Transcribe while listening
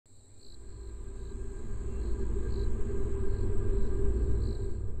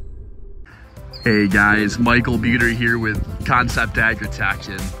Hey guys, Michael Buiter here with AgriTek,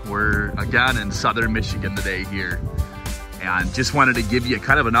 and we're again in southern Michigan today here. And just wanted to give you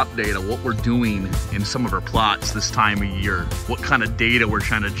kind of an update of what we're doing in some of our plots this time of year. What kind of data we're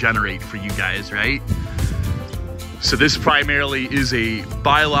trying to generate for you guys, right? So this primarily is a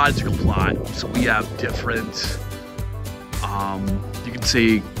biological plot. So we have different, you can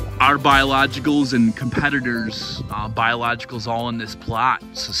say our biologicals and competitors' biologicals all in this plot.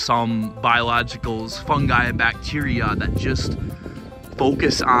 So some biologicals, fungi and bacteria that just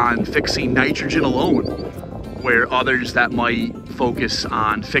focus on fixing nitrogen alone, where others that might focus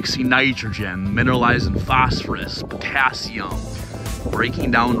on fixing nitrogen, mineralizing phosphorus, potassium,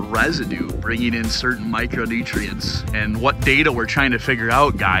 breaking down residue, bringing in certain micronutrients. And what data we're trying to figure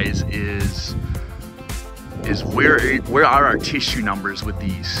out, guys, is where are our tissue numbers with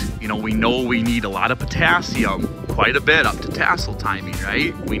these? You know we need a lot of potassium, quite a bit up to tassel timing,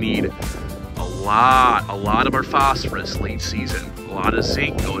 right? We need a lot of our phosphorus late season. A lot of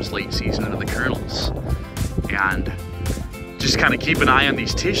zinc goes late season into the kernels. And just kind of keep an eye on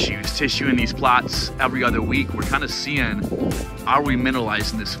these tissue in these plots every other week. We're kind of seeing, are we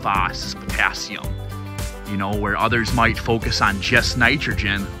mineralizing this this potassium? You know, where others might focus on just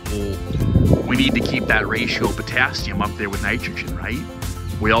nitrogen, well, we need to keep that ratio of potassium up there with nitrogen, right?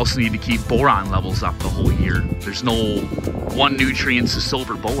 We also need to keep boron levels up the whole year. There's no one nutrient's a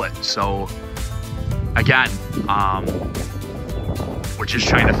silver bullet. So again, we're just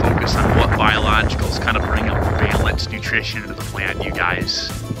trying to focus on what biologicals kind of bring up balanced nutrition into the plant, you guys.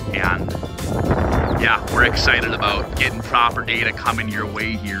 And yeah, we're excited about getting proper data coming your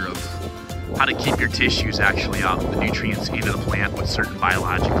way here of how to keep your tissues actually up, the nutrients into the plant with certain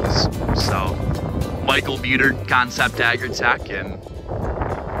biologicals. So, Michael Buiter, AgriTek, and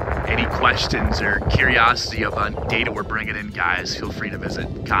any questions or curiosity about data we're bringing in, guys, feel free to visit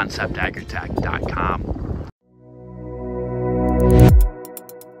conceptagritech.com.